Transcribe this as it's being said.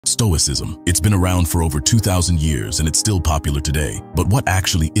Stoicism. It's been around for over 2,000 years and it's still popular today. But what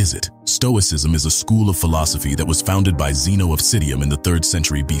actually is it? Stoicism is a school of philosophy that was founded by Zeno of Citium in the 3rd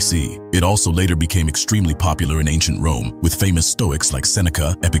century BC. It also later became extremely popular in ancient Rome, with famous Stoics like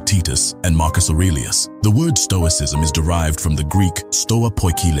Seneca, Epictetus, and Marcus Aurelius. The word Stoicism is derived from the Greek stoa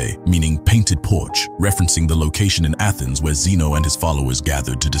poikile, meaning painted porch, referencing the location in Athens where Zeno and his followers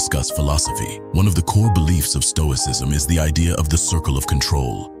gathered to discuss philosophy. One of the core beliefs of Stoicism is the idea of the circle of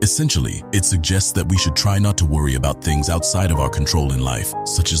control. Essentially, it suggests that we should try not to worry about things outside of our control in life,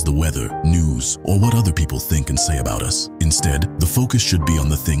 such as the weather, news, or what other people think and say about us. Instead, the focus should be on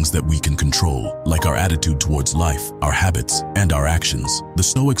the things that we can control, like our attitude towards life, our habits, and our actions. The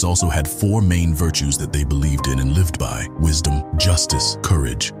Stoics also had 4 main virtues that they believed in and lived by: wisdom, justice,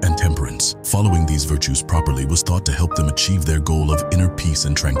 courage, and temperance. Following these virtues properly was thought to help them achieve their goal of inner peace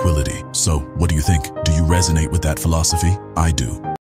and tranquility. So, what do you think? Do you resonate with that philosophy? I do.